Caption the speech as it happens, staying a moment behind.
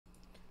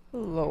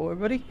Hello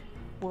everybody,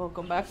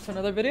 welcome back to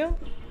another video.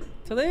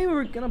 Today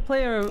we're gonna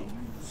play a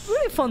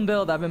really fun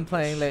build I've been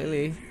playing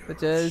lately,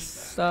 which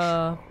is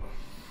Bomb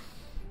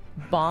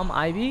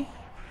Ivy,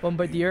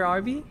 Bombardier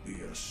RV.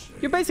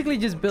 You're basically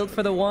just built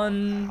for the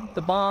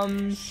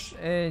bombs,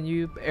 and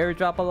you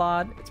airdrop a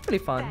lot. It's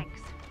pretty fun.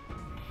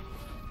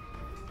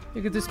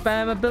 You get to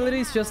spam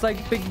abilities just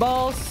like big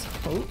balls.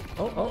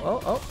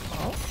 Oh.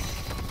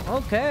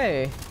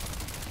 Okay,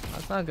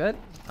 that's not good.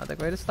 Not the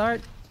greatest start.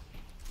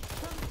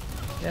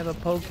 They have a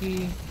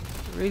pokey,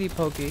 really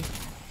pokey.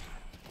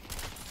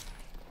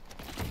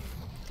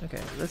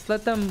 Okay, let's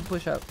let them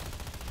push up.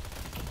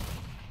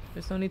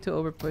 There's no need to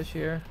over push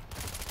here.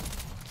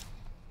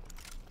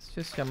 It's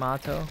just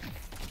Yamato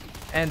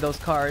and those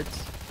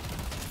cards.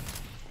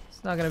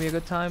 It's not gonna be a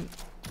good time.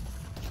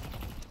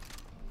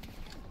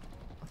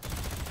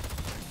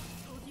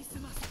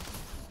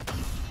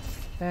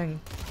 Dang.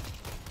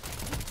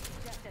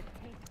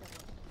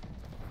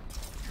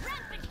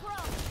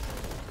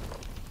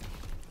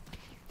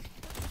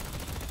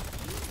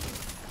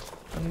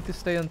 I need to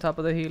stay on top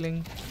of the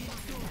healing.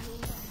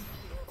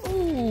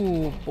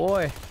 Ooh,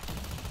 boy.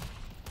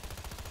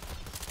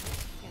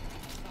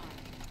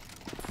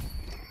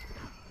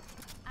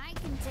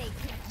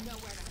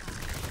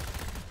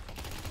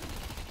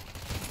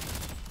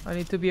 I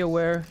need to be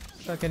aware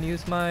so I can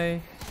use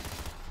my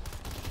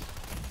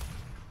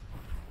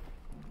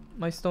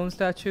stone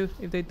statue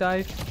if they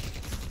dive.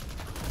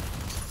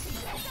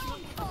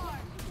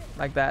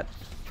 Like that.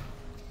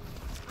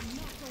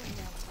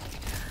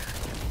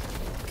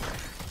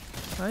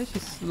 Alright,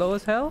 she's slow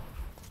as hell.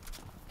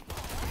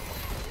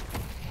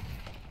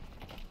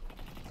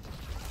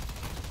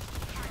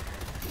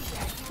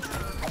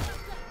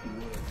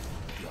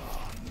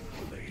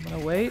 I'm gonna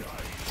wait.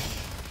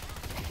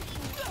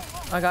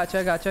 I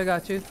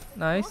got you.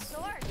 Nice.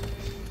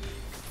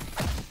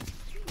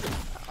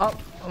 Oh,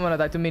 I'm gonna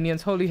die to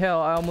minions. Holy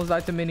hell, I almost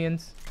died to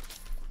minions.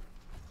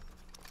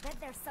 Bet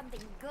there's something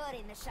good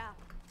in the shop.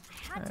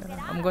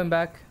 I'm going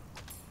back.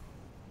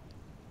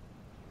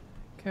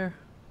 Care.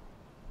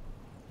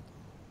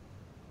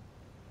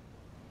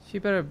 She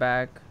better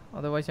back,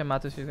 otherwise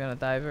Yamato's just gonna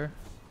dive her.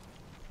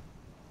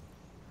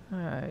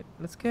 Alright,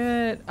 let's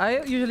get... I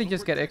usually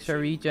just get extra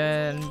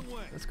regen.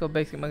 Let's go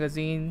basic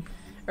magazine.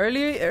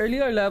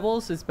 Earlier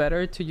levels is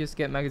better to just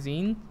get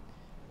magazine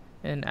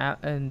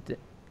and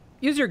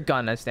use your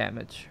gun as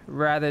damage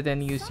rather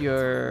than use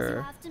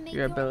your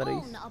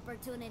abilities.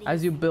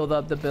 As you build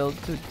up the build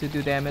to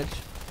do damage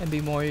and be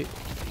more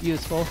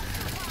useful.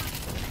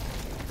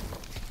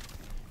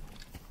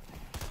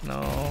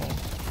 No.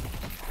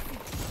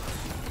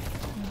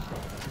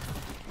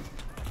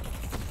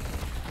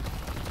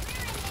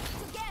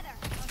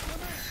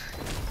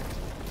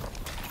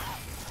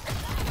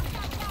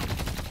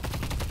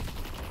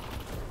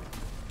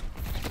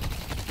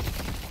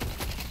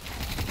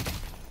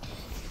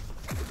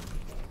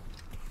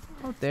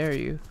 How dare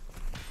you?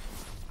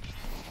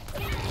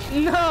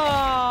 No!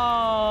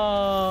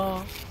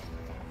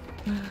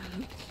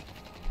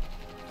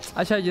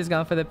 I should have just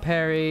gone for the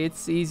parry.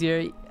 It's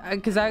easier.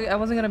 Because I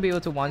wasn't going to be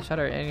able to one-shot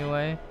her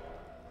anyway.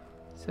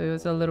 So it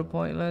was a little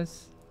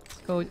pointless.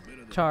 Let's go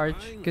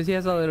charge. Because he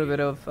has a little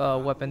bit of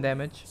weapon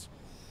damage.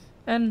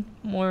 And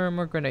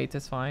more grenades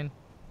is fine.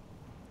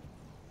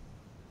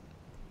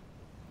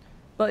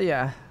 But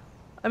yeah.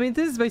 I mean,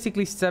 this is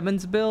basically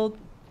 7's build.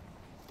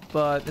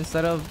 But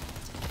instead of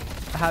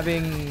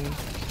having...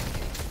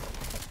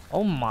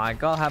 Oh my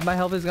god, half my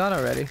health is gone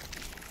already.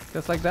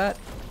 Just like that.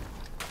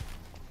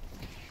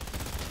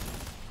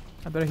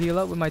 I better heal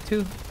up with my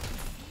 2.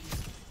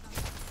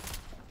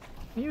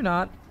 You're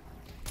not.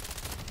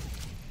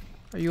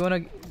 Or you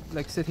wanna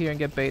like sit here and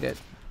get baited?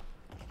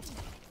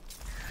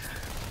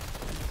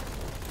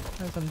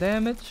 There's some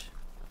damage.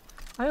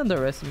 I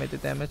underestimate the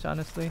damage,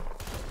 honestly.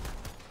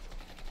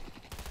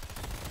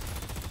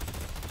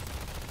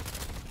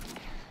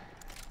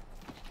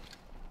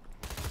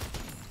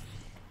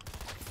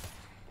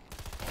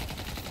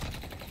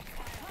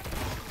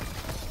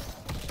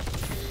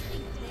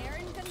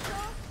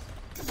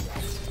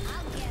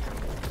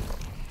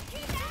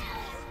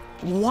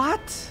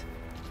 What?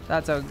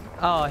 That's a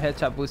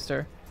headshot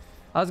booster.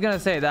 I was gonna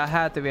say that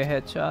had to be a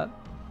headshot.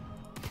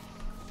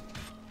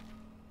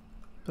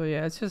 But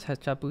yeah, it's just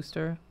headshot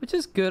booster, which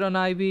is good on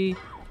IB.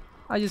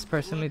 I just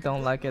personally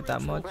don't like it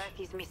that much.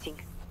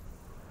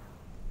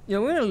 Yeah,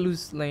 we're gonna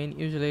lose lane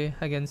usually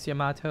against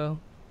Yamato.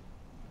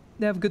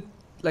 They have good,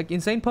 like,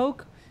 insane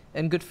poke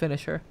and good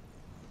finisher,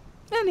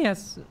 and he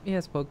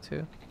has poke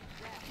too.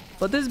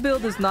 But this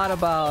build is not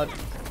about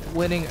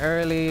winning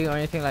early or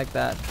anything like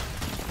that.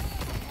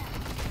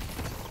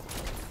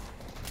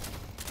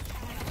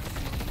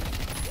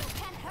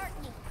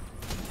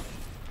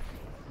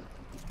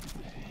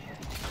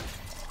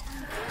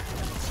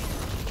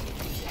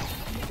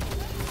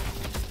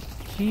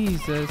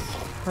 Jesus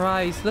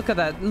Christ, look at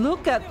that.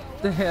 Look at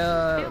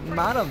the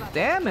amount of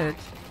damage.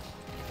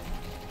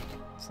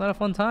 It's not a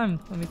fun time,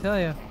 let me tell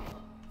you.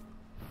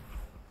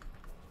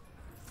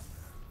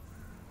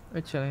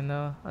 We're chilling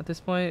though. At this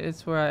point,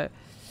 it's where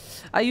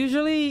I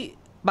usually,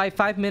 by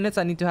 5 minutes,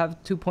 I need to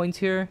have 2 points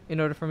here in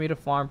order for me to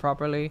farm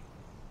properly.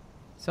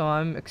 So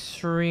I'm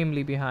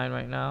extremely behind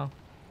right now.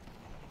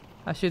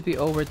 I should be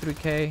over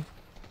 3k.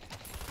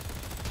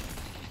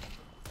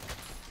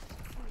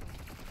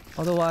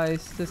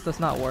 Otherwise, this does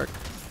not work.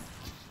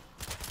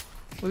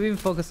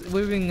 We've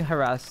been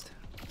harassed.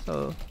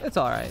 So it's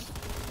alright.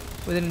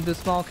 We didn't do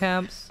small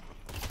camps.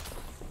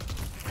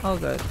 All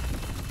good.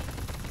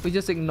 We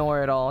just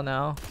ignore it all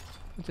now,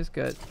 which is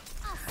good.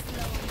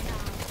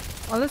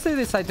 Unless they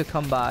decide to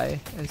come by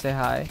and say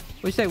hi,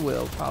 which they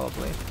will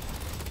probably.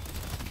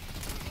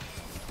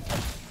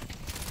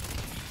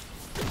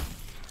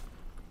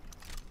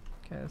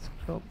 Okay, let's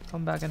go.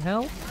 Come back and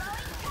help.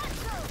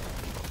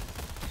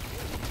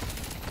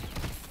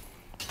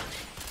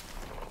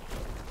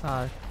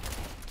 Ah,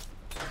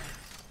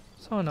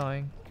 so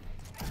annoying.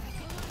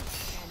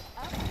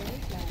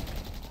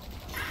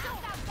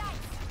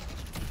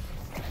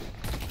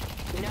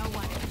 No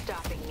one is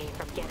stopping me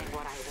from getting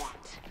what I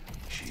want.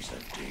 She's a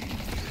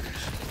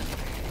dangerous.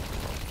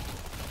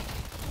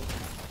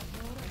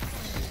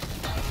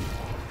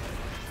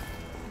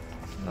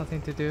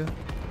 Nothing to do.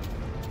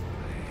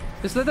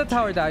 Just let the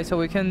tower die so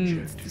we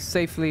can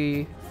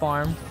safely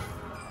farm.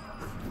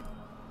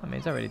 I mean,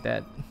 it's already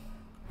dead.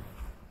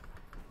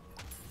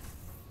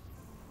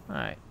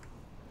 Alright.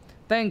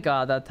 Thank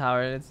God that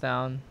tower is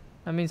down.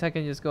 That means I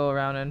can just go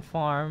around and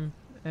farm.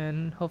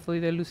 And hopefully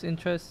they lose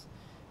interest.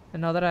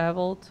 And now that I have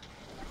ult.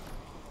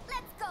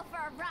 Let's go for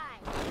a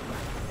ride.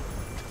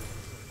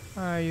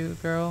 Where are you,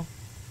 girl?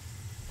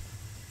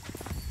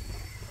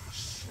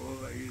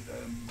 Slay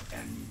them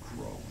and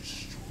grow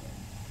strong.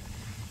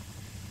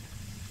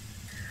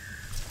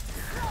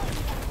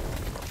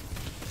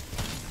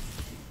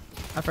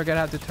 I forget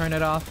how to turn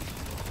it off.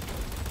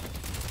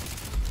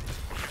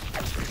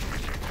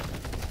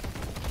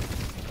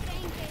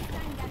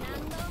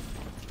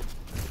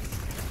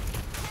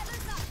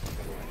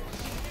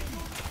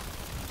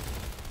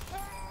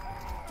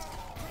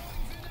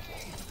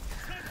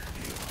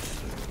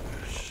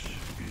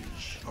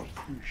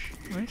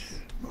 Nice.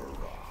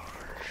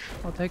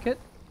 I'll take it.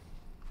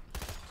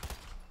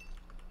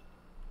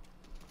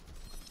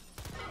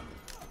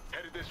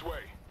 Headed this way.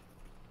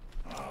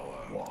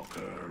 Our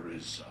walker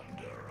is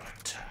under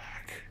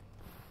attack.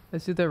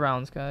 Let's do the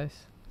rounds,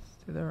 guys.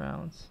 Let's do the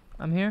rounds.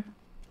 I'm here.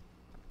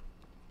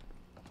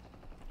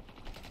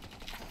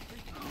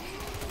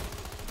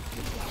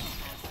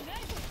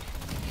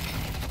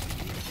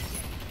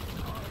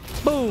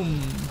 Boom!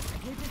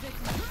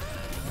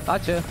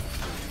 Gotcha.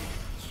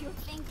 You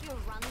think you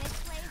run this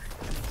place?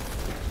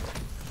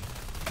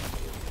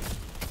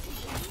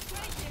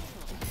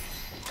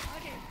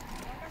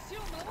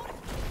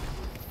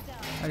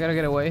 I gotta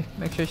get away.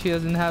 Make sure she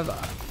doesn't have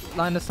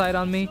line of sight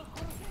on me.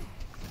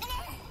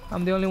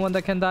 I'm the only one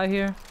that can die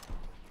here.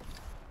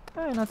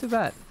 Alright, not too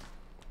bad.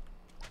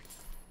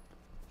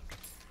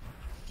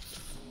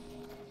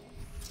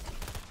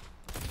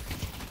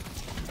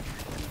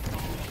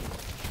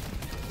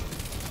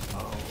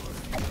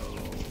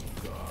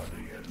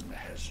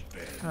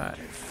 Alright.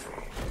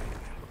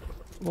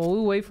 While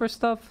we wait for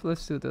stuff,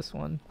 let's do this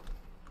one.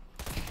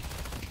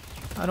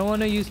 I don't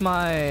want to use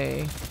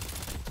my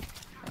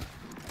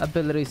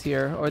abilities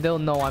here, or they'll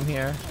know I'm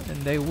here, and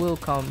they will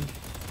come.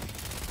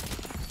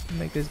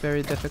 Make this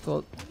very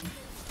difficult.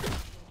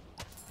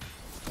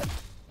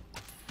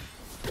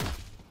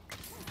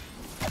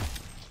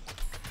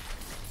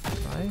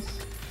 Nice.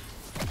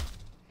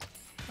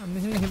 I'm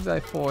hitting him by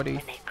 40.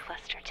 When they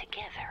cluster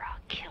together, I'll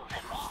kill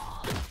them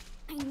all.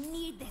 I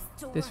need this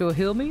door. This will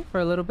heal me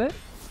for a little bit.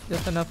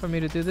 Just enough for me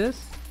to do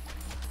this.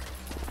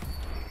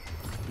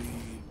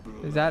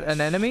 Is that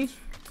an enemy?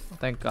 Oh,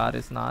 thank God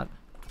it's not.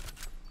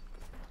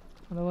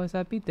 Otherwise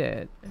I'd be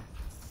dead.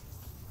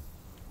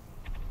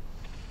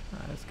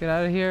 Alright, let's get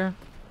out of here.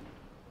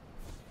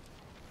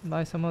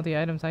 Buy some of the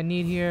items I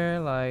need here,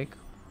 like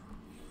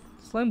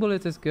Sling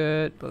Bullets is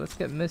good, but let's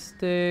get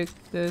Mystic,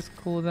 this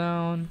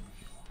cooldown.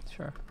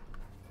 Sure.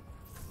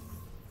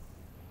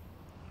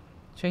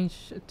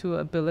 Change to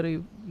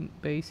ability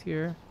base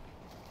here.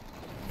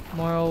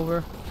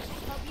 Moreover,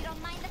 Hope you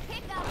don't mind the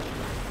pickup.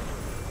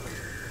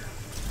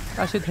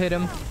 I should hit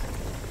him.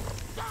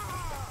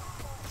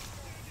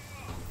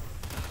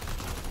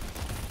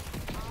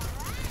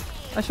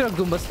 I should have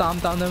Goomba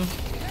stomped on them.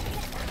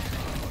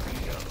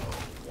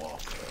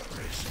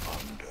 Walker is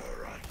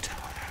under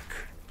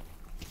attack.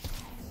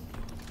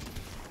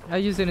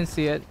 I just didn't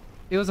see it.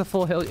 It was a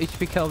full health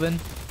HP Kelvin.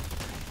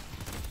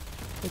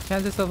 The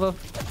chances of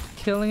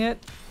killing it,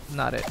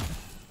 not it.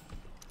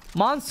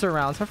 Monster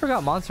rounds. I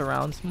forgot monster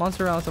rounds.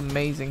 Monster rounds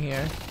amazing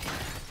here.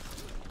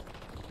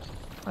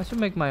 I should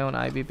make my own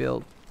Ivy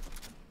build.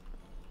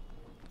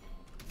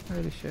 I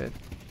really should.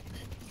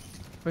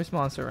 Where's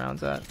monster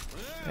rounds at?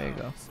 There you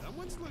go.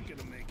 Someone's looking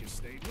to make a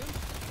statement.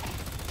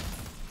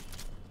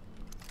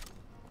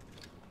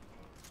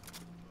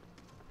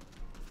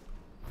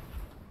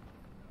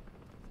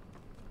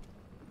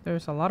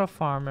 There's a lot of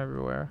farm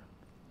everywhere.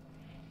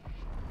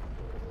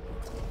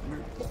 Your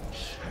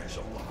boss has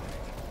arrived.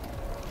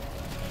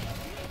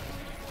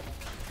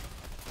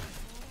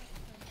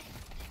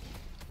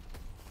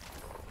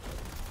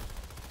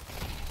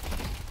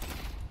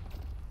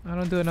 I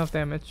don't do enough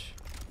damage.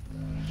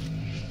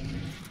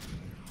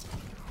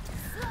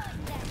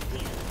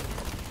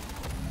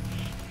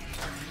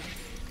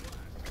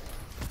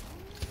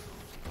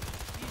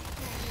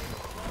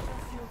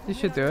 You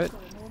should do it.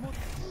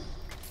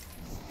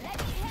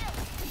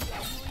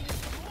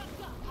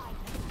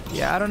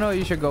 Yeah, I don't know what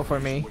you should go for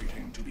me.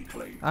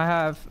 I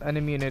have an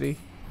immunity.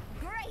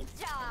 Great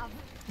job.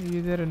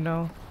 You didn't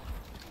know.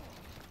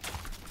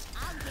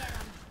 I'll get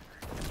him.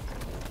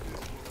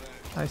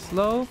 I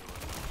slow.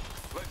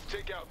 Let's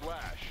take out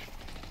Lash.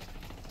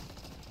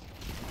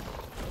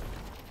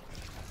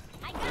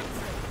 I got you.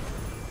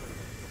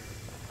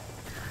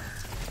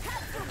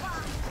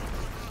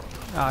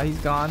 Ah, he's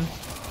gone.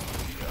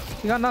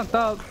 He got knocked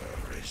out.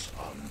 Is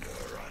under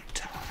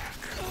attack.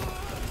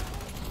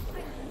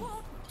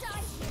 Won't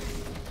die here.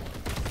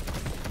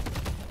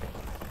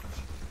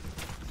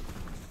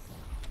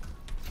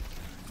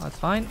 That's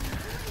fine.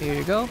 Here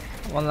you go.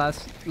 One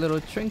last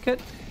little trinket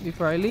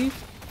before I leave.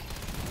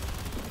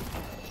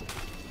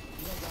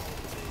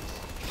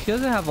 She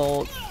doesn't have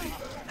ult.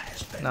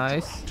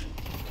 Nice.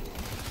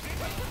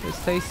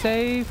 Just stay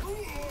safe.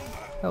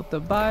 Help the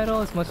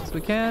Vital as much as we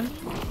can.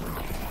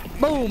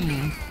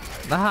 Boom!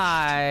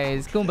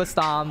 Nice! Goomba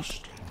stomp.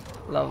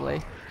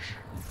 Lovely.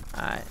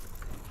 Alright.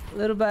 A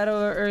little bad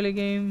over early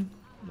game,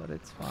 but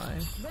it's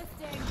fine.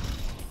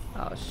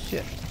 Oh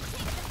shit.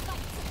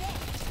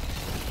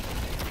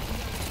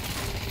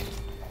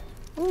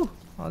 Ooh,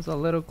 I was a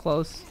little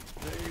close.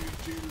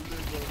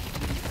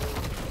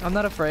 I'm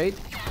not afraid.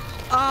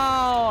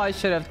 Oh, I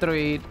should have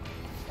 3'd.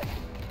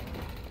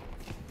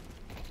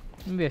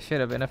 Maybe I should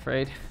have been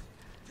afraid.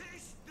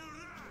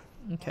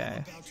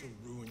 Okay.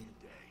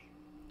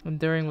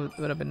 Enduring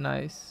would have been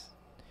nice.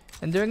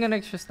 Enduring an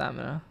extra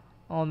stamina.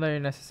 All very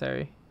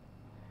necessary.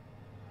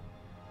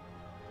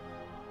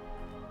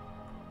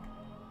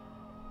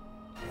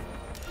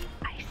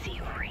 I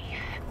see Reef.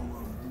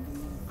 Our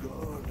blue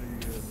guardian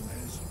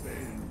has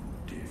been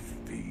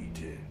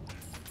defeated.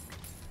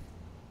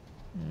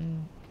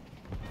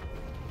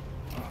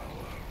 Our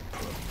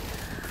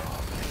purple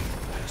army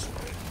has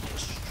been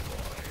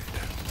destroyed.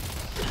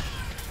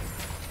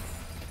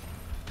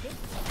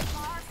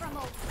 Far from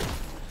over.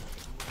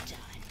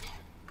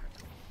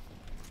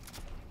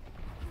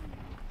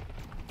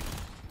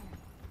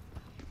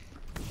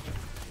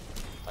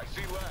 I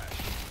see Lash.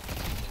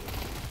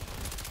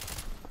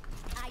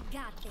 I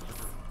got this.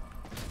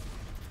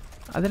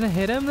 I didn't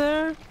hit him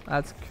there?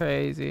 That's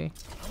crazy.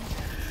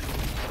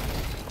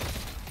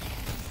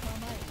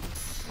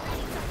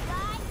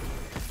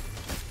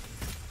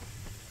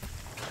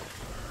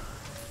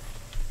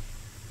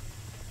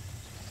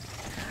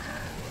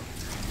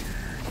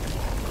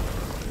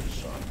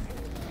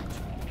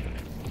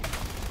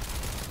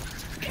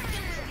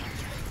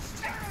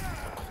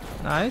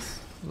 Nice.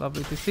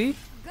 Lovely to see.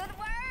 Good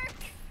work.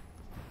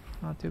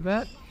 Not too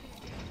bad.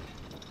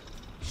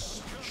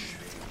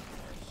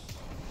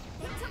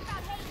 They took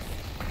out Hayes.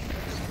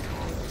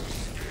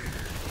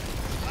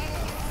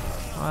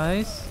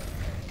 Nice.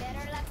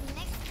 Better luck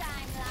next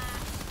time,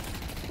 lad.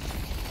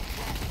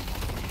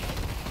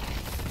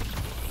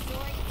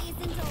 Story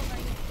isn't over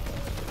yet.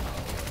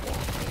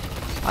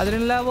 I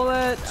didn't level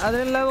it. I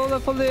didn't level it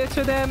for the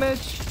extra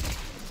damage.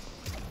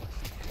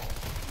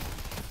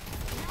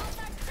 Now's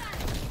our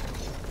chance.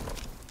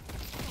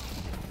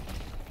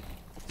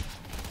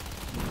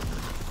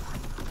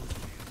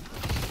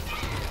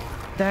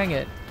 Dang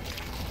it.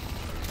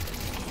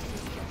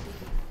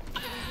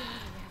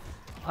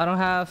 I don't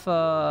have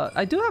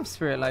I do have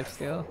spirit life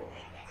still.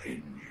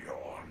 In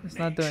your It's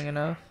not doing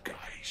enough.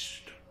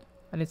 Geist.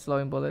 I need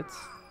slowing bullets.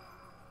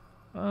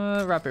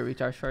 Rapid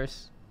recharge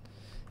first.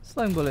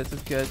 Slowing bullets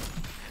is good.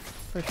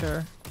 For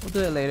sure. We'll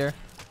do it later.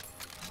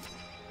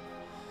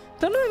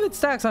 Don't know if it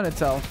stacks on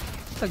itself.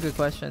 That's a good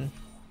question.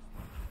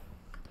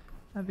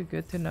 That'd be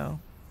good to know.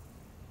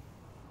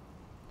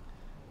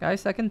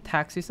 Guys, I can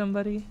taxi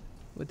somebody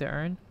with the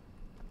urn.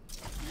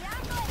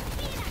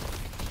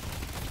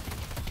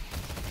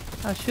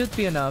 That should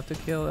be enough to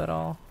kill it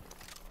all.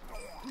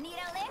 Need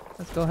a lift?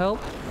 Let's go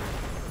help.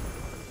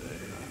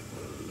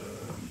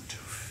 To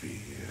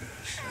fear.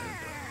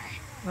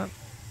 Oh,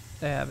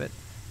 they have it.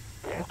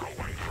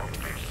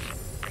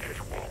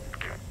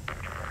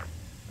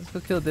 Let's go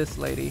kill this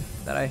lady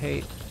that I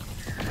hate.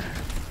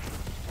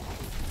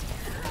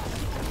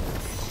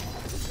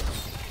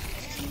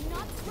 I'm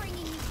not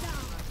bringing you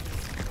down.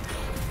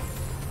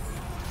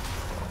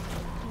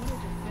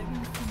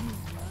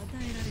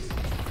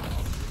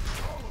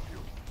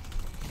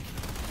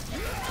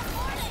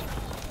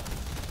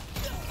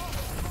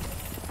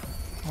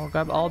 I'll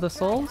grab all the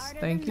souls.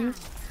 Thank you.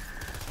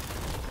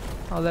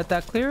 I'll let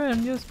that clear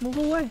and just move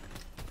away.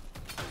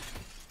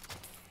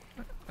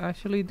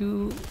 Actually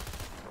do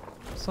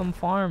some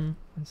farm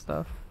and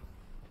stuff.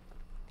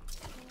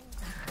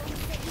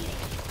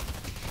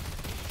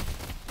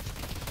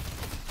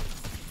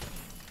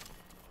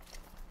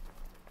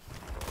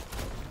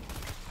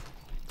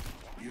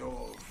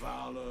 Your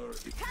valor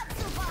is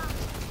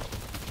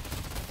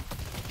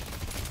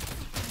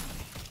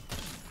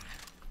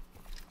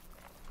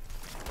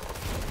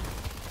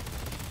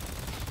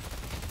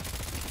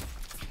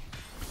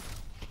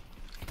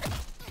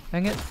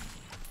Dang it.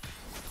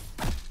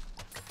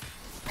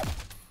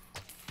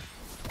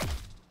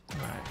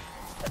 Alright.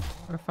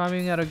 We're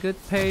farming at a good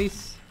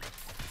pace,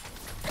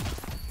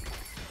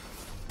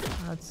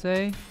 I'd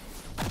say.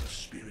 The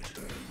spirit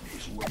urn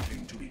is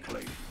waiting to be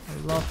claimed. I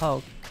love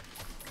how...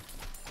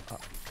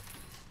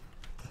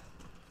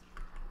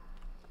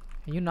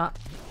 Can you not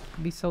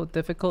be so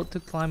difficult to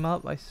climb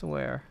up? I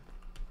swear.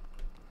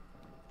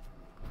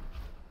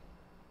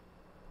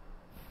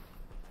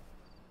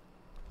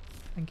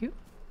 Thank you.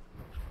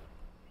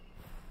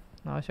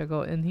 Now I shall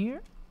go in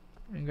here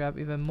and grab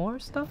even more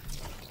stuff.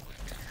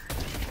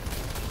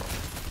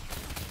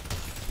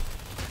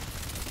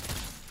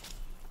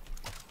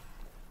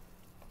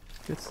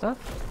 Good stuff.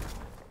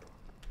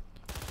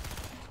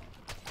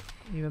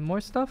 Even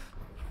more stuff.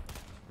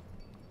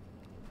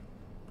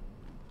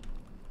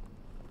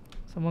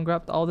 Someone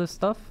grabbed all this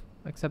stuff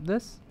except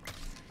this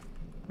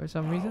for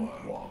some reason.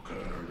 Our walker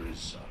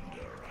is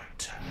under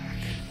attack.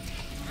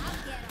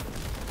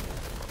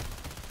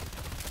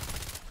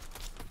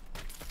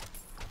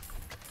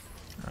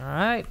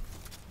 Alright.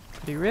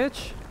 Pretty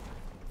rich.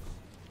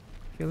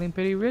 Feeling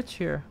pretty rich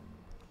here.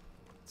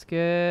 Let's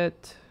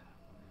get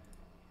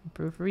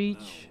improved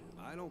reach.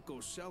 I don't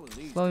go selling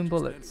these. Flowing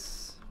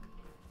bullets.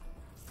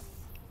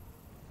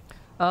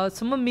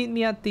 Someone meet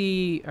me at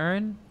the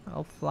urn.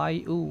 I'll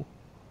fly. Ooh.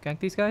 Gank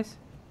these guys?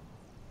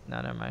 No,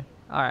 never mind.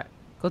 Alright.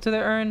 Go to the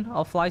urn.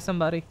 I'll fly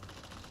somebody.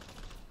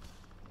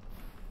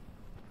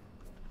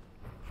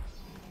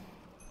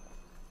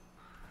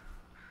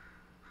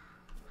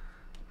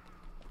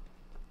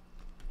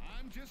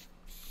 I'm just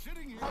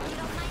sitting here. Hope you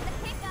don't mind the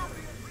pickup.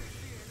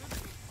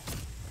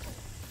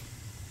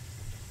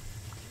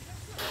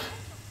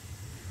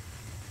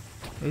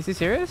 Is he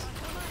serious?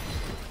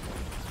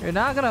 You're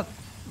not gonna...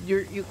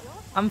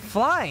 I'm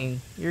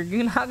flying. You're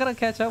not gonna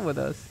catch up with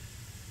us.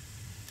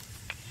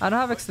 I don't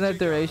have extended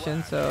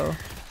duration, so...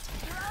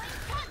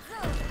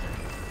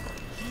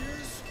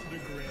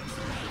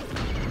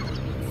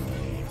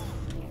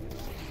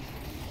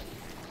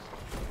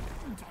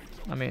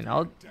 I mean,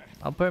 I'll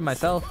put it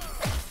myself.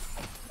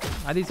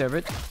 I deserve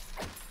it.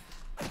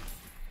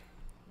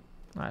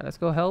 Alright, let's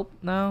go help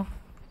now.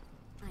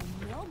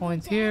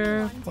 Points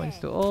here, points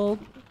to ult.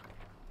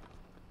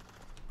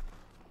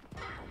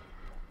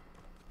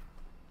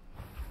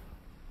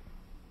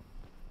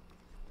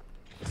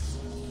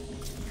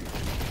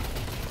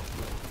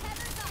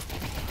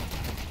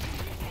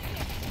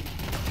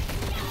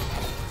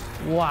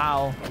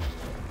 Wow.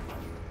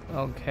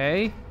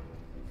 Okay.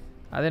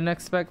 I didn't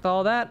expect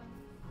all that.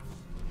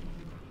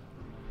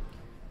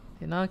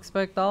 Did not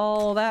expect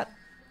all that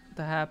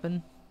to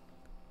happen.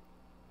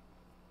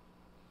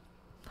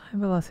 High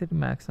velocity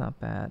max, not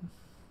bad.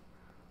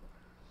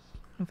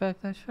 In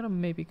fact, I should have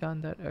maybe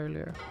gotten that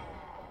earlier.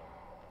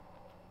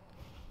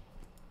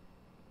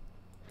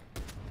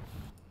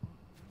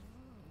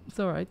 It's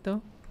alright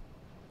though.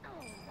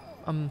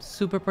 I'm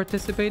super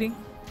participating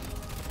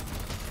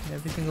in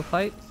every single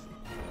fight.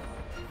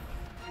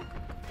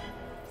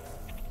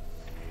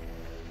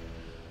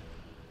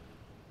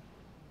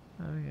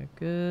 Having a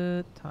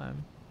good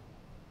time.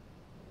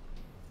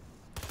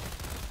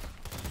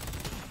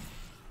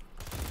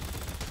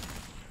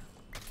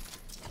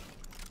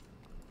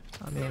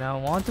 I mean, I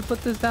want to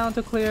put this down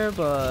to clear,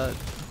 but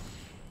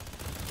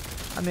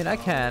I mean, I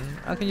can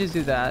just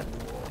do that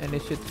and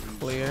it should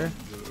clear.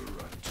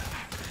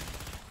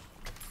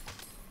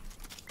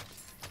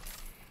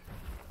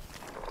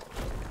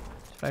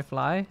 Should I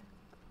fly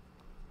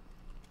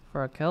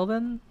for a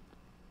Kelvin?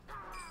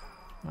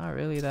 Not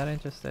really that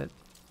interested.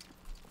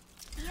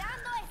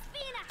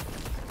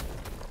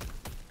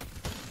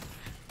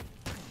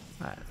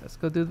 Alright, let's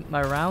go do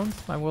my rounds,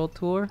 my world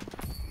tour.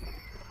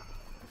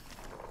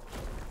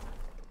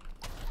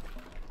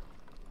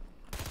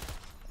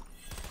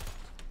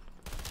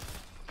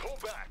 Pull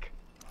back.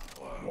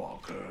 Our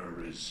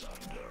walker is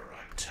under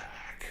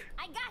attack.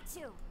 I got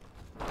you.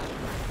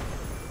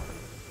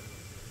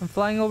 I'm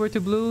flying over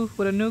to blue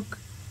with a nuke.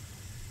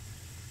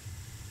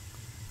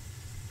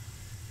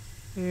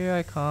 Here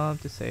I come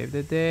to save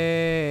the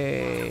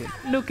day.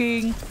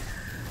 Nuking!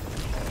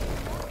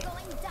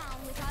 Going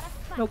down without a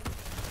fight. Nope.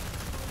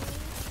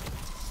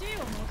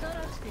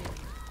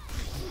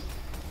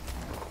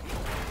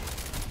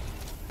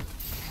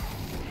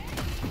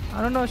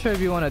 I'm not sure if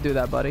you want to do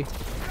that, buddy.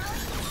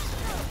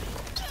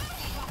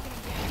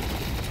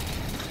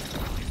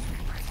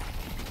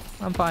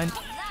 I'm fine.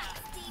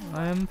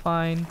 I am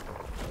fine.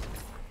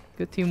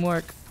 Good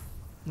teamwork.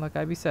 Like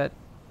I be said.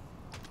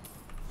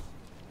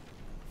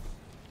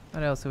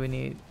 What else do we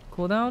need?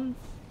 Cooldown?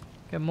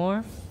 Get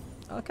more?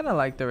 I kind of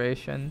like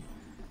duration.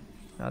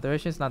 No,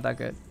 duration's not that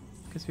good.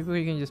 Because people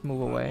can just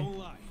move away.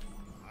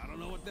 I don't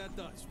know what that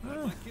does,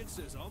 but my kid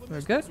says all the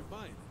We're good. mistakes are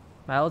buying.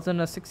 My ult's in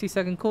a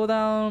 60-second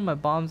cooldown. My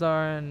bombs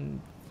are in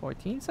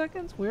 14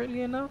 seconds, weirdly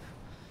enough.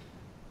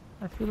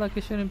 I feel like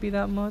it shouldn't be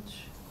that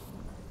much.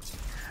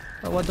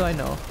 But what do I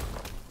know?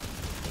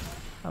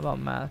 How about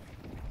math?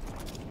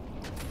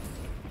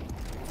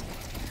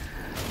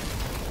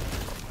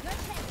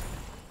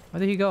 Where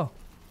did he go?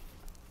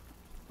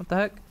 What the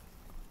heck?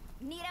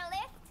 Need a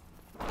lift?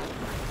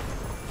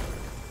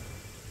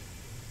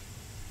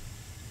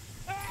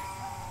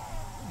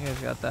 You guys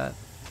got that.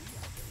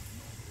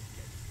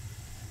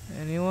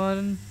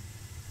 Anyone?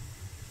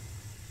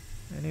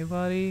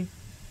 Anybody?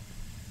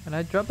 Can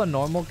I drop a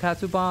normal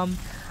Katsu bomb?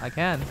 I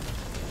can.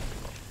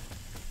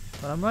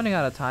 But I'm running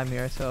out of time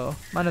here, so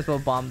might as well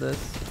bomb this.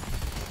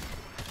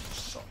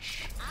 I'll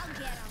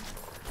get him.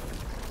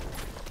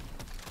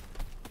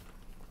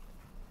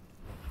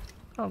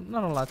 Oh,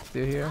 not a lot to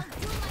do here. I'll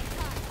do my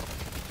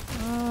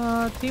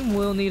part. Team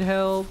will need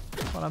help,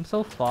 but I'm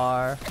so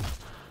far.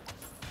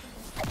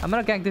 I'm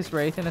gonna gank this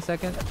Wraith in a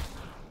second.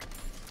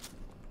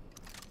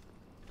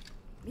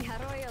 The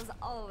Arroyo's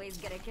always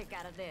get a kick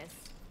out of this.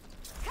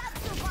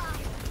 Katsu bomb!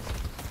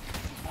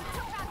 They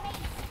took our mates.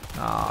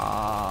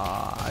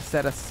 Ah, I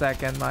said a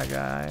second, my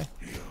guy.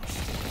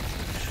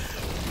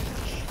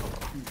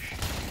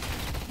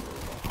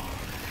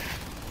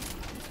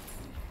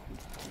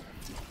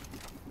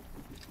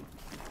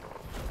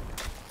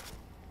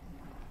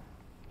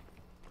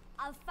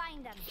 I'll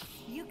find them.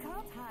 You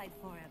can't hide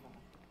forever.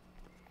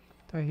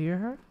 Do I hear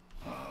her?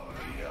 Our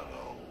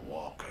yellow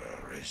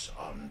walker is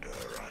under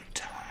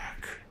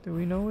attack. Do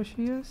we know where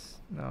she is?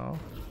 No.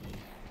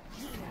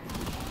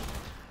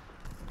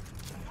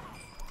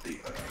 The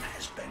urn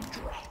has been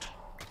dropped.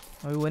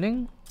 Are we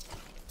winning?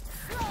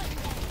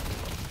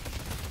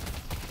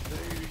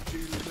 They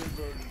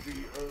delivered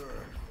the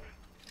urn.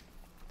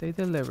 They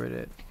delivered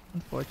it.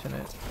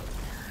 Unfortunate.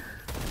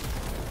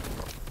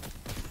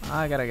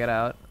 I gotta get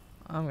out.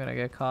 I'm gonna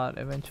get caught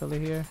eventually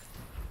here.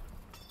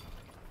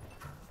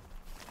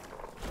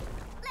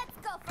 Let's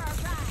go for a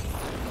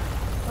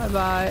ride. Bye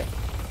bye.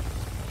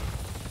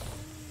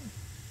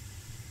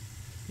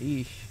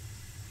 Yeesh.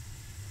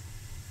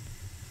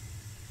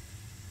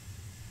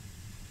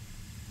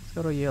 Let's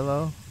go to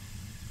yellow.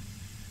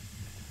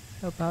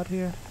 Help out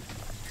here.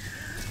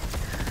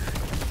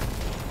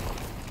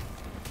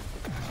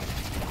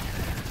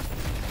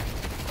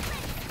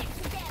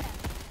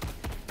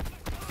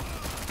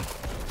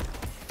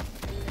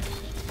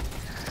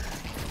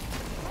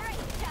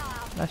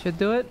 That should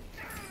do it.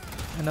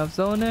 Enough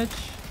zonage.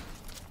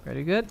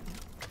 Pretty good.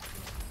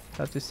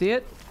 Love to see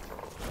it.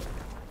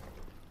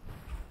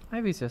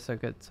 Maybe it's just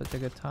such a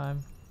good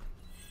time.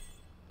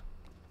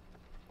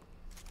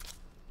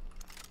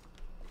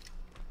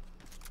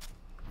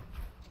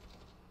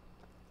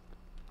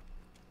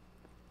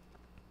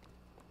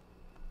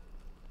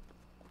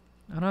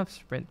 I don't have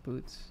sprint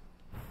boots.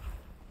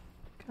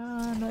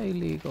 Kinda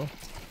illegal.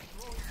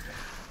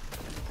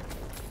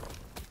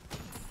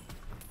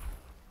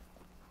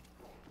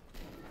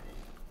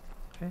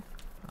 Okay,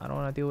 I don't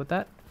want to deal with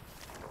that.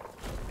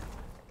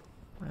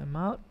 I'm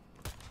out.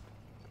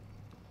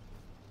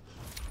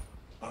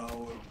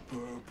 Our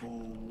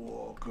purple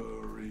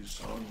walker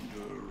is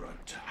under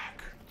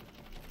attack.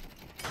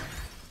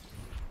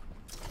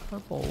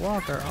 Purple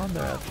walker under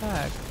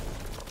attack.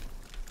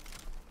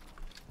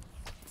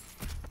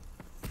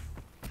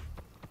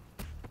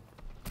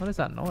 What is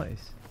that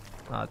noise?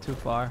 Not too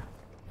far.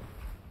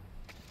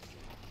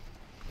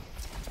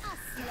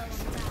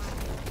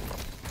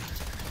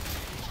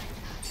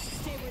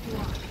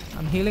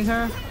 I'm healing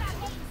her.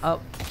 Oh.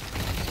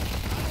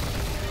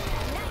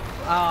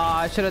 Ah,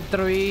 I should have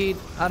 3'd.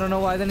 I don't know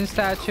why I didn't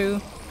statue.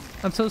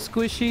 I'm so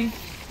squishy.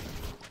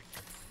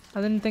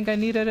 I didn't think I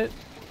needed it.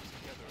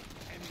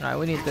 Alright,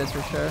 we need this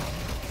for sure.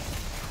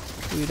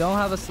 We don't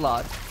have a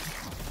slot.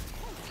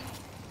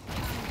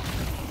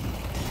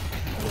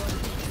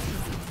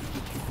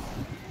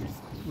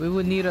 We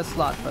would need a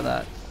slot for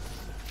that.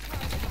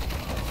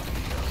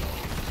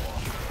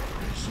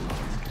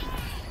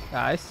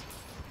 Guys.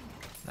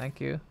 Thank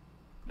you.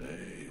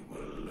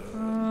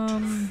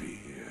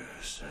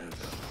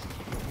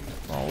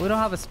 Well, we don't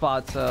have a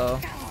spot, so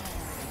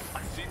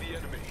I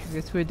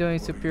guess we're doing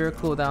superior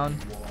cooldown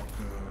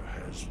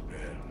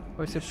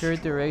or superior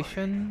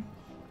duration,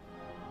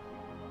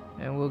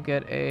 and we'll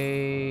get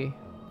a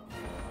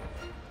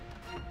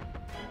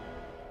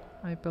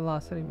high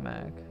velocity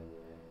mag.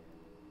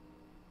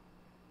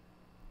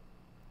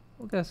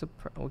 We'll get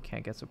we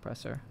can't get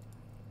suppressor.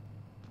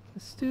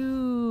 Let's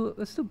do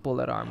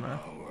bullet armor.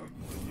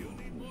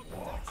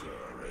 Walker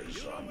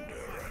is under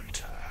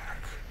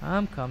attack.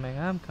 I'm coming.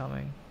 I'm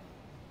coming.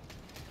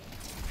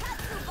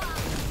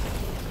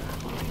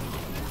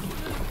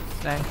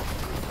 Dang.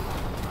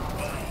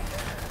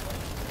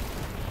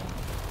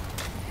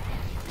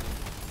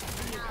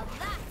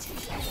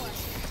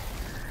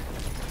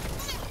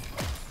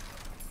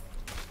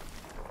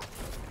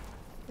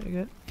 Pretty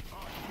good.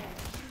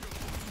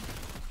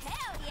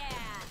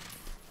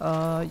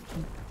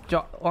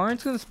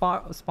 Orange gonna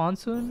spawn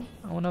soon.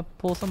 I wanna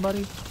pull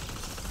somebody.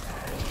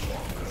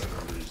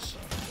 Walker is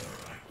under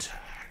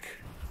attack.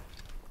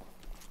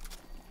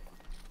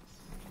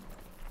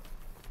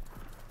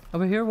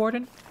 Over here,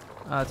 Warden.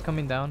 It's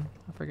coming down.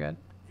 I forget.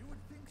 You would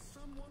think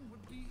someone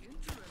would be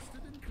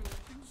interested in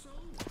collecting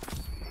souls.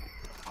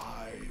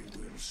 I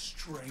will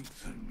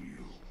strengthen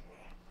you.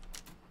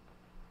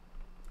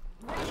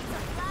 Ready to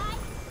fly?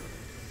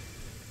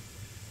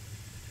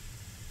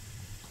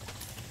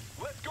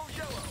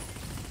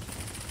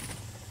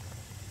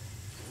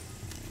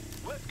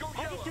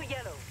 Move to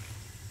yellow.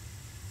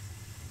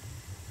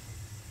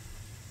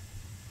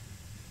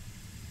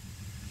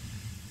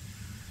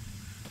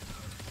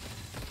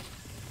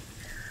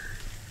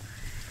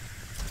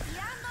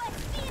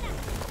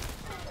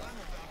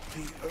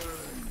 The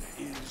urn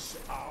is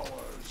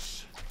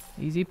ours.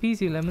 Easy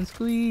peasy, lemon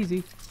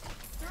squeezy.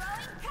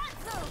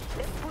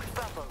 Let's push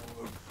bubble.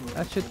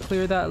 That should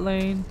clear that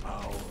lane.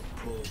 Our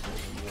purple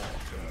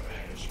water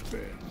has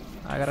been.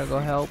 I gotta go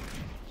help.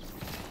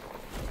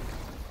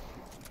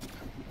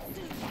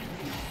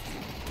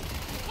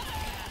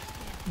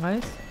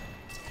 Nice.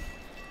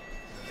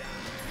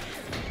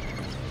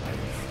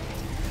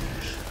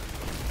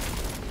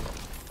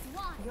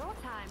 Your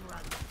time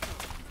runs.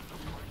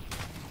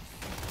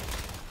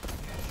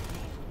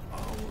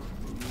 Our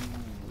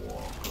blue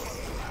walker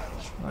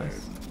has Nice.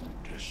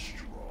 been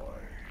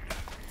destroyed.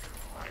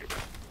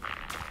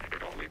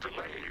 It only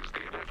delays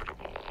the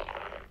inevitable.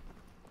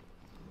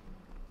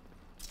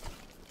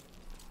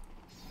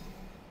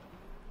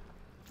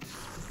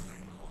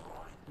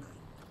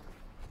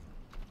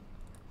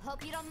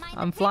 Hope you don't mind.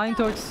 I'm the flying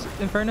pickup. towards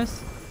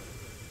Infernus.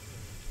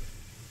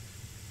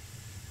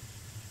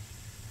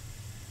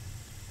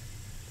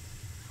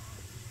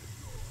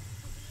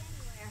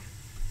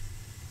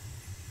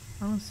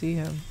 I don't see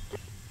him.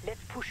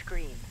 Let's push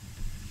green.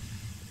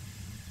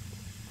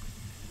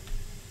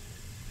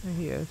 There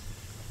he is.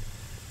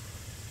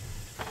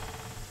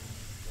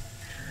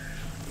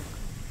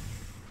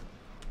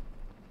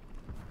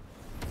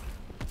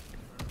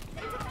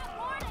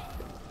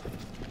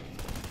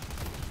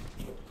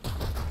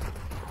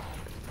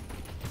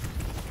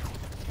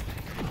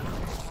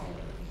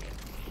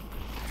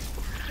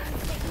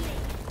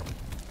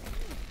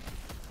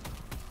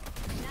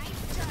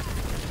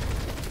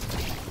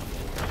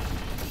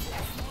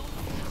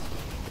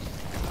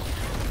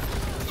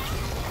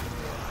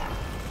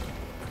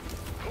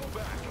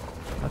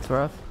 That's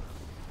rough.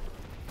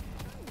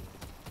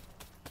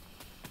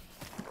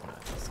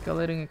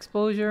 Escalating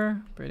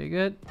exposure, pretty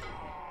good.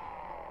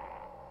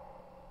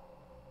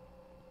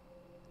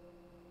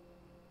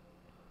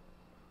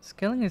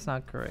 Scaling is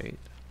not great.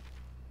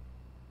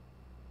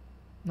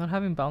 Not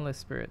having Boundless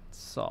Spirit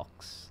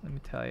sucks, let me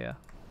tell ya.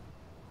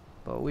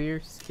 But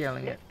we're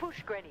scaling it. Let's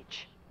push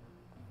Greenwich.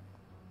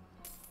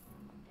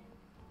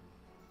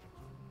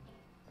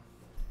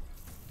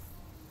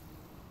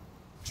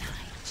 Time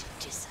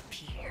to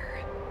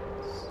disappear.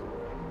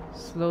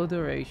 Slow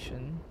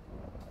duration.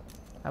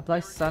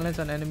 Apply silence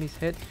on enemies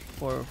hit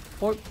for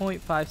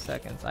 4.5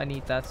 seconds. I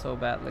need that so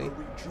badly. The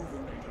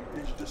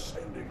rejuvenator is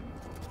descending.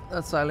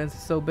 That silence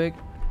is so big.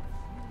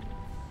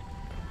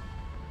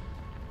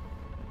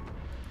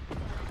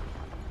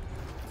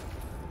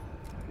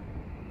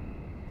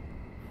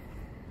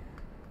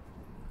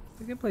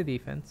 We can play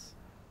defense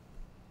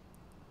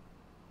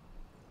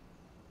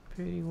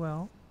pretty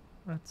well,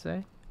 I'd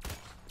say.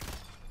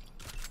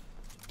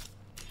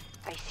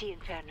 I see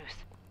Infernus.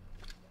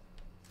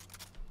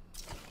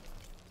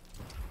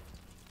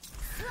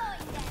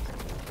 Slowing them.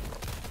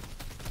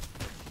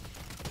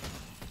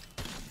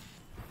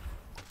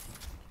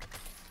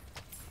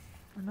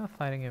 We're not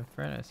fighting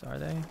Infernus, are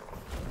they? No.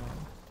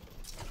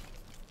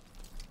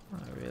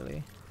 Not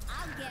really.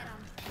 I'll get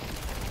them.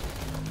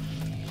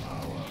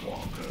 Our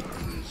walker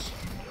is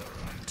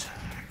under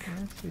attack.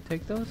 Nice, we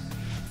take those.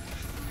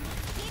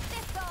 Keep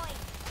this going.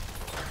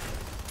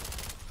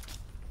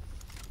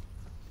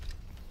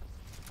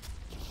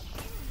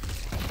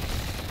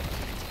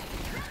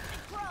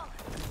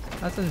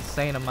 That's an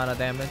insane amount of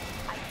damage.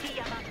 I see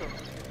Yamato.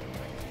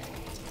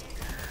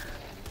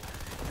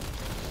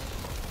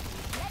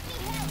 Let me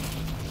help.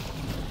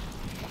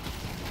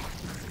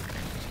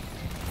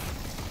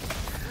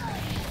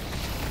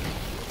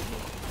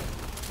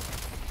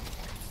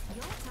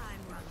 Your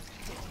time runs.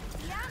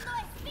 Tirando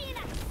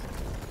espinas.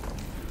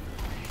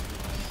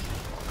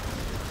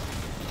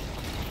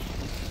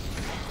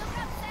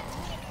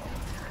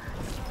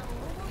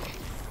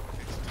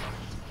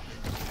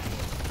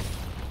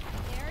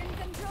 They're in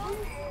control.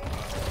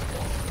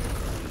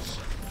 Is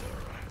under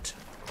attack.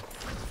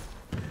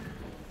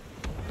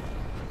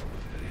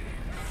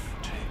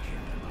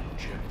 Taking an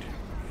objective.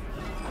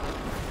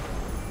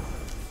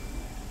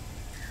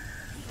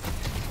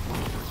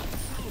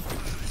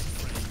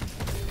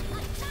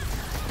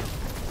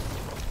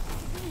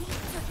 We need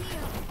to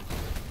heal.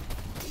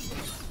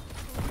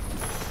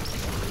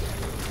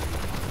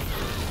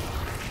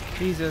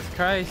 Jesus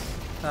Christ,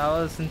 that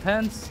was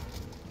intense.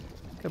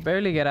 Could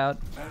barely get out.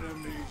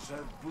 Enemies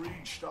have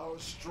breached our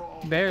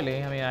strong.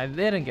 Barely. I mean, I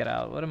didn't get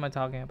out. What am I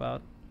talking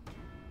about?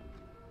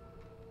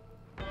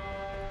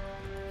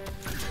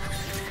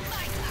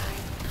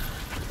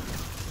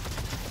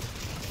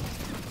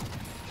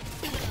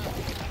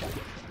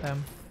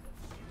 Damn.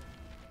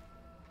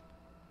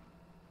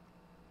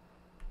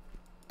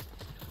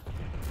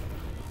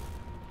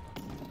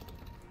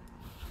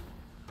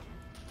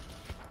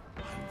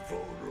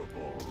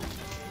 Vulnerable.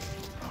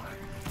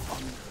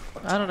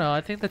 I don't know. I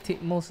think the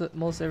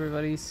most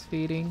everybody's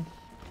feeding.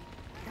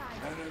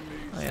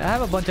 Enemies I mean, I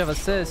have a bunch of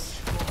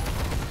assists. protect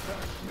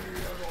me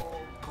at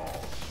all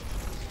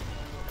costs.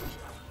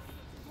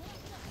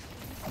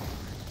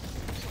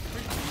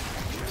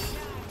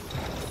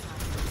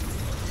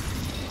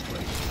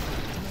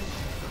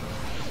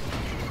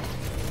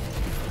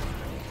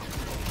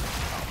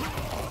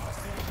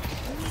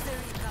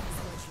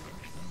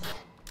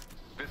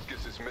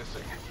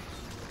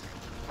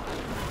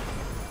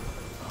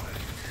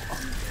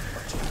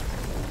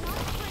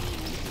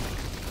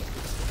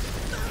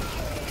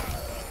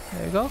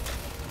 you go.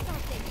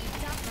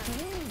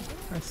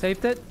 I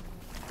saved it.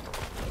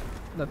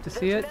 Love to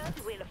see it. Blood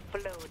will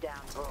flow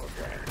down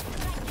Broadway.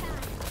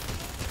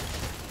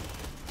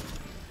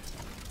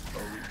 A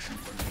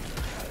rejuvenator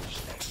has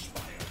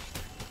expired.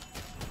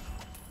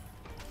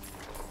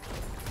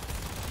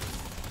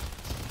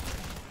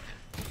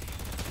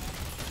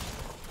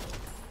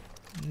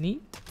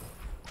 Neat.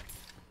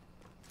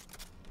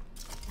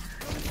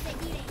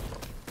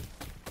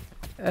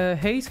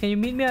 Hayes, can you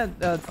meet me at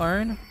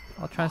Urn?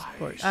 I'll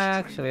transport.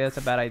 Actually, that's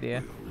a bad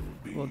idea.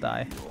 We'll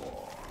die.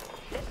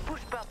 Let's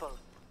push purple.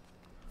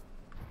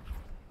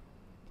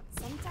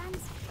 Sometimes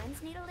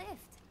friends need a lift.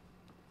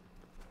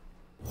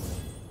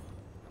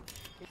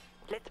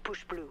 Let's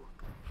push blue.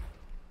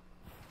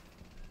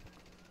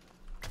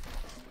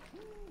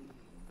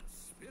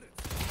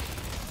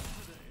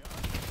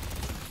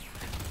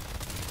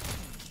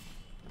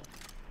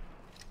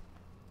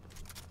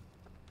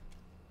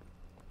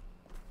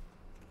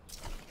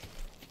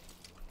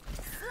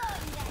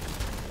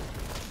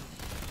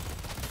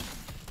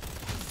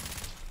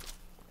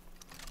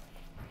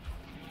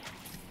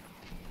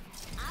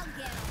 I'll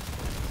get 'em.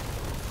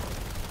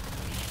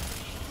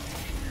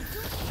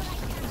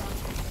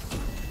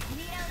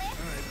 Need a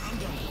lift?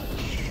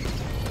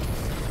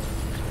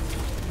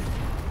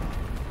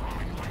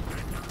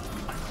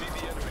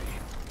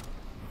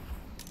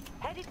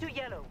 Headed to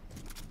yellow.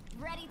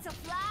 Ready to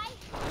fly?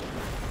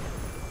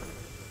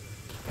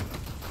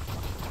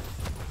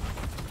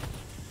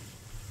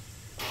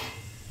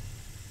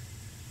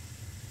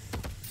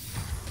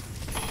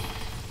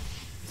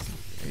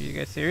 Are you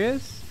guys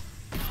serious?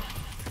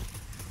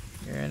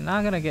 You're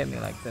not gonna get me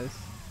like this.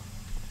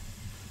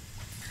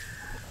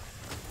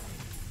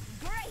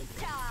 Great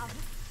job!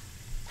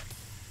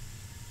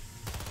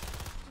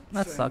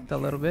 That sucked a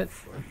little bit.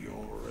 For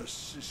your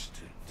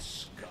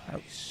assistance,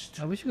 Geist.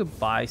 I wish you could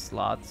buy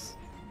slots.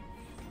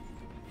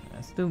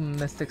 Let's do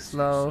Mystic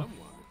Slow.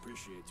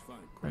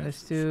 And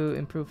let's do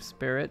Improve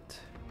Spirit.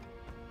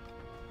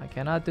 I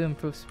cannot do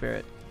Improve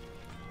Spirit.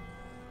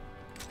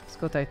 Let's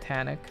go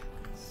Titanic.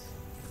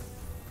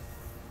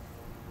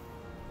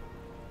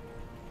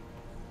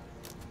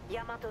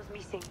 Yamato's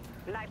missing.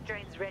 Life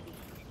drain's ready.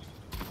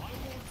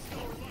 It's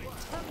running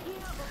off on you,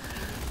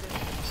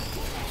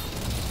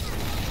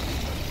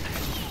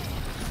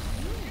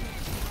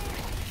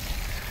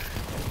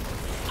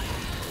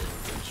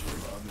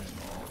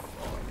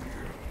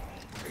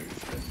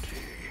 isn't he?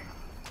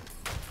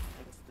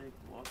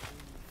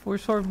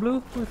 Force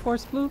blue?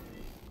 Force blue?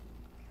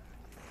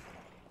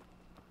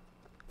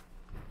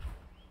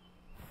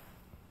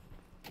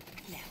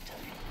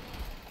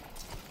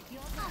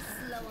 I'll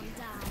slow 'em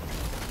down.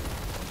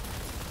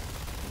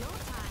 Your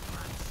time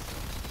runs.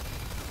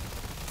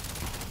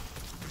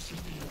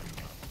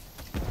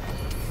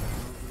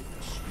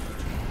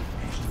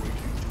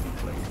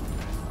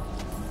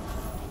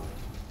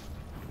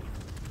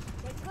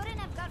 They couldn't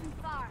have gotten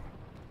far.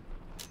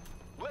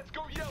 Let's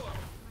go yellow.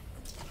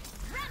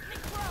 Ramp me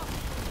through.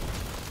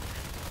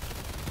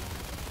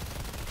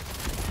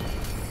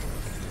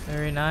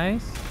 Very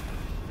nice.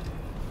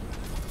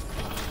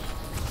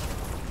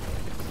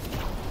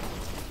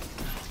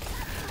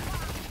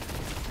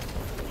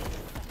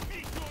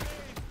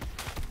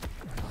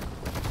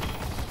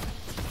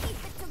 Keep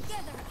it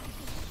together.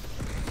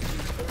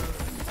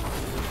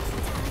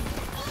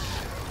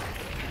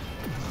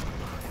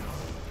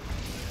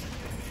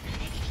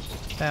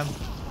 Damn.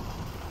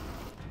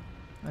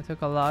 I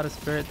took a lot of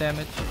spirit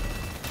damage.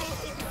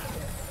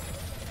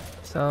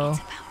 So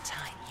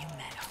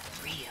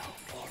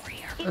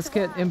let's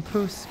get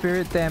improved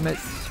spirit damage,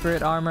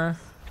 spirit armor.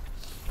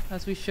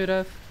 As we should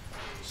have.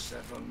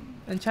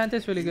 Enchant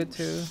is really good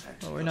too,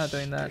 but we're not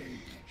doing that.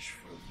 Stage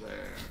for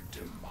their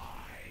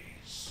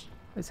demise.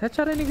 Is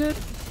headshot any good?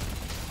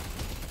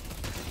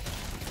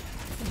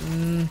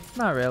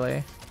 Not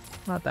really.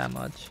 Not that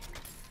much.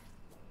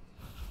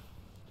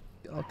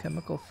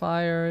 Alchemical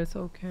fire is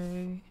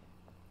okay.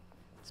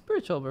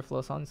 Spiritual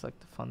overflow sounds like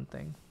the fun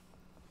thing.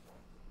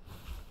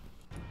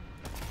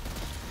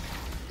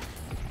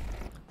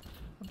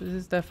 But this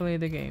is definitely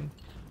the game.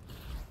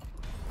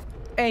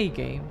 A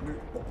game. Your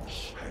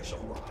boss has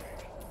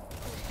arrived.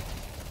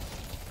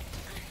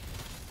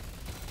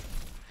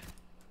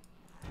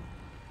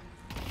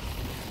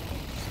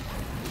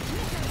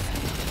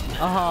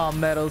 Oh,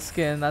 metal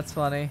skin. That's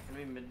funny.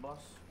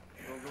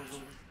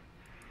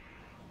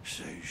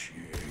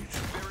 Satiate.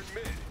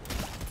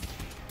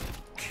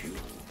 Kill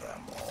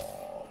them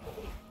all.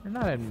 You're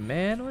not in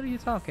man. What are you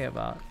talking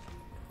about?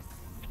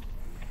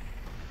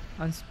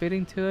 I'm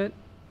spitting to it.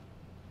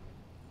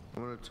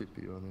 I'm gonna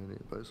TP on it. Need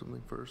to buy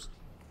something first.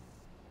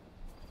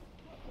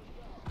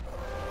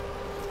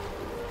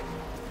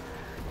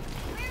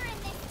 We're in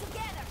this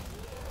together.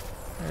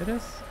 There it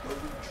is. The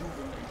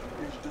rejuvenator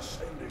is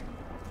descending.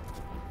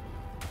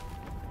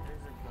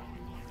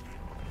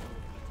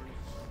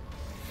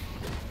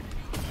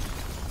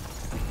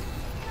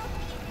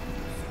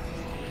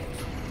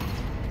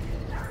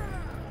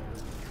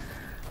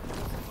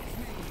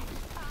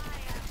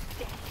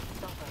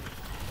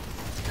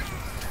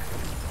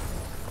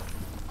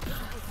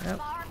 Yep.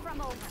 Far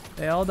from over.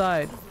 They all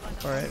died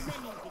for it.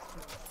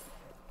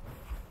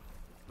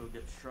 Go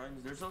get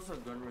shrines. There's also a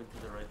gun ring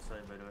to the right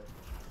side, by the way.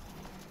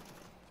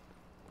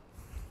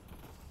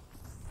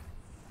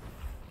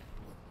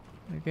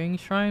 We're getting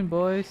shrine,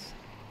 boys.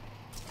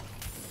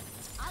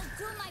 I'll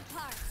do my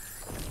part.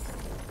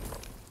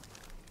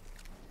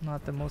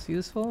 Not the most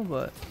useful,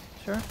 but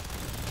sure.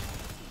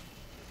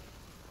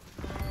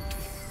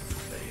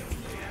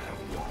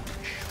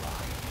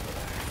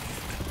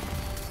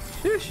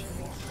 Sheesh.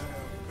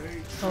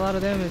 A lot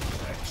of damage.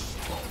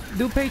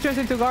 Do patrons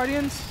into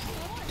guardians?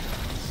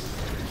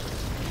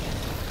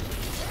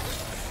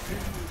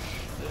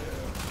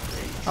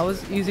 I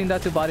was using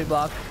that to body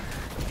block.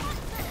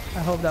 I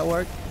hope that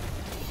worked.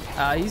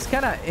 He's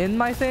kind of in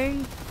my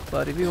thing,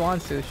 but if he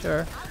wants to,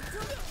 sure.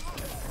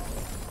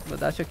 But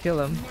that should kill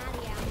him.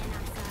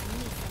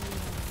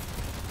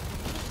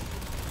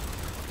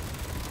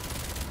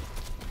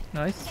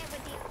 Nice.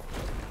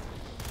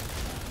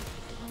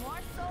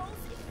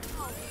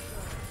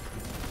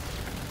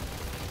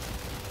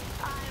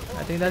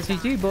 I think that's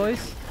GG,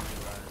 boys.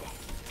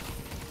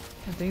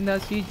 I think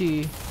that's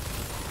GG.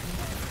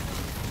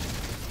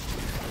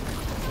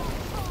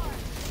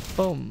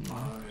 Boom.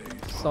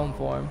 Stone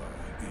form.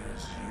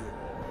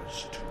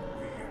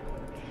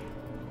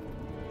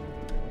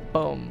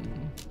 Boom.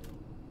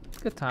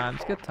 Good times,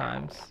 good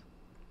times.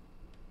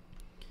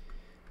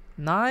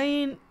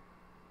 9,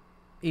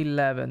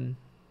 11,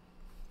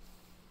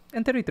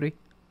 and 33.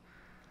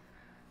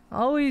 I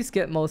always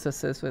get most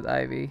assists with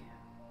Ivy,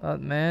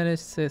 but man,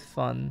 it's just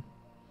fun.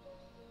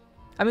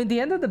 I mean, the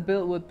end of the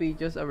build would be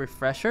just a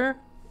refresher,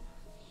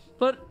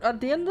 but at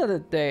the end of the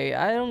day,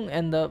 I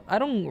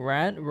don't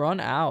run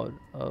out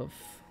of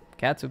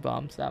Katsu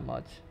bombs that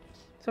much.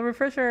 So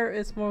refresher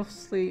is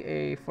mostly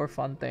a for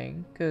fun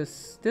thing,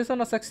 because this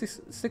on a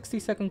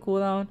 60-second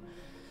cooldown,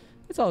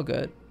 it's all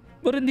good.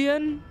 But in the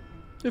end,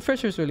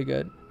 refresher is really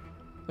good.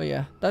 But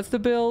yeah, that's the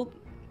build.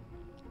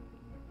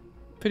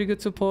 Pretty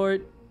good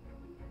support.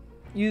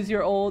 Use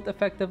your ult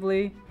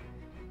effectively,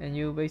 and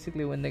you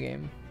basically win the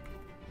game.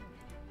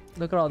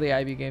 Look at all the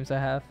Ivy games I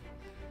have.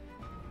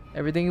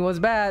 Everything was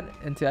bad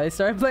until I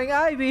started playing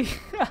Ivy.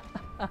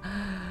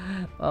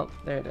 Well,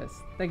 there it is.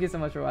 Thank you so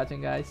much for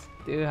watching, guys.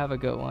 Do have a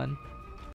good one.